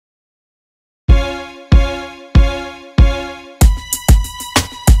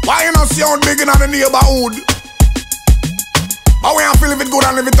Why you not sound big in the neighborhood? But we have to live it good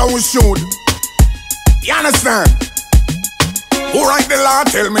and live it how we should. You understand? Who write the law?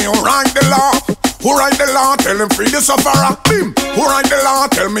 Tell me who write the law. Who write the law? Tell them free the sufferer. Bim. Who write the law?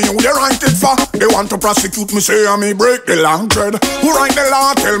 Tell me who they write it for. They want to prosecute me, say I me break the law tread. Who write the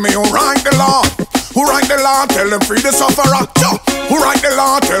law? Tell me who write the law. Who write the law? Tell them free the sufferer. Who write the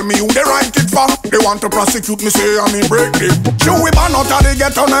law? Tell me who they write it for. They want to prosecute me, say I me break it. You we ban out of the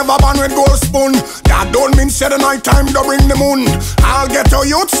ghetto, never ban with gold spoon. That don't mean say the night time to bring the moon. I'll get to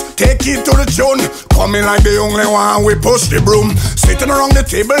youths, take it to the tune. Coming like the only one, we push the broom. Sitting around the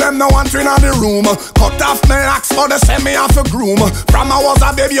table, them no one in the room. Cut off my locks for the send me off a groom. From I was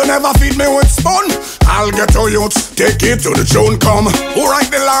a baby, you never feed me with spoon. I'll get to youths, take it to the tune. Come, who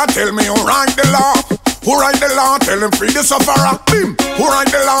write the law? Tell me who write the law. Who write the law? Tell them free the sufferer. Bim. Who write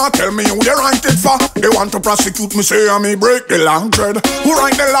the law? Tell me who they write it for. They want to prosecute me, say I me break the law tread. Who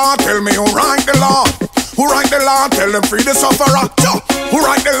write the law? Tell me who write the law. Who write the law? Tell them free the sufferer. Who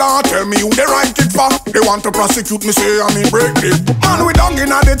write the law? Tell me who they write it for. They want to prosecute me, say I me break it. Man, we down in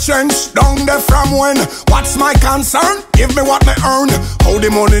the trench, down there from when. What's my concern? Give me what me earn. How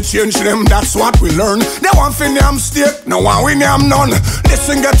the money change them, that's what we learn. They want fin yam steak, no one we name none.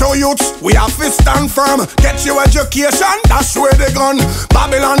 Listen, ghetto youths, we have to stand firm. Get your education, that's where they gone.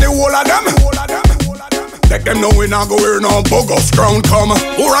 Babylon, the whole of them. Let them know we not go wear no bogus crown. Come,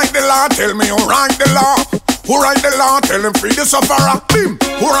 who write the law? Tell me who write the law. Who write the law? Tell them free the sufferer. Bim.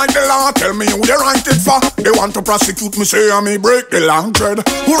 Who write the law? Tell me who they write it for. They want to prosecute me, say I me break the law tread.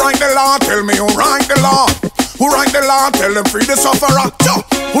 Who write the law? Tell me who write the law. Who write the law? Tell them free the sufferer.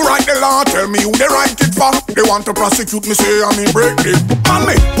 Who write the law? Tell me who they write it for. They want to prosecute me, say I me break it. And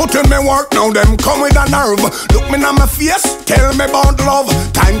me put in me work, now them come with a nerve. Look me in my face, tell me about love.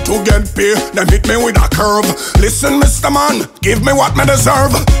 Time to get paid, them hit me with a curve. Listen, Mr. Man, give me what me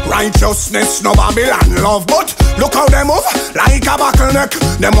deserve. Righteousness, no Babylon love. But look how they move, like a bottleneck.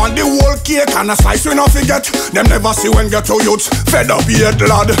 Them want the whole cake and a slice we not forget. Them never see when ghetto youths fed up yet,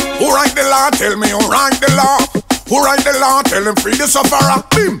 lad. Who write the law? Tell me who write the law. Who write the law? Tell them free the sufferer.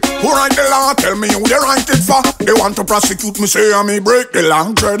 Bim. Who write the law? Tell me who they write it for. They want to prosecute me, say I me break the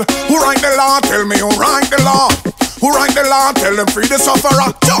law tread. Who write the law? Tell me who write the law. Who write the law? Tell them free the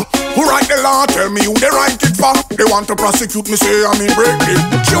sufferer. Who write the law? Tell me who they write it for. They want to prosecute me, say I me break it.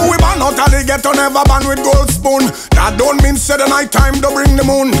 You we ban out of the ghetto, never ban with gold spoon. That don't mean say the night time to bring the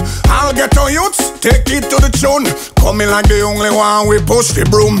moon. I'll get to youths, take it to the tune. Coming like the only one, we push the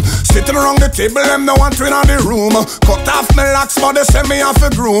broom. Sitting around the table, them no one in the room. Cut off my locks for the send me off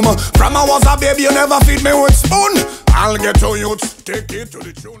a groom. From I was a baby, you never feed me with spoon. I'll get to youths, take it to the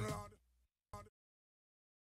tune.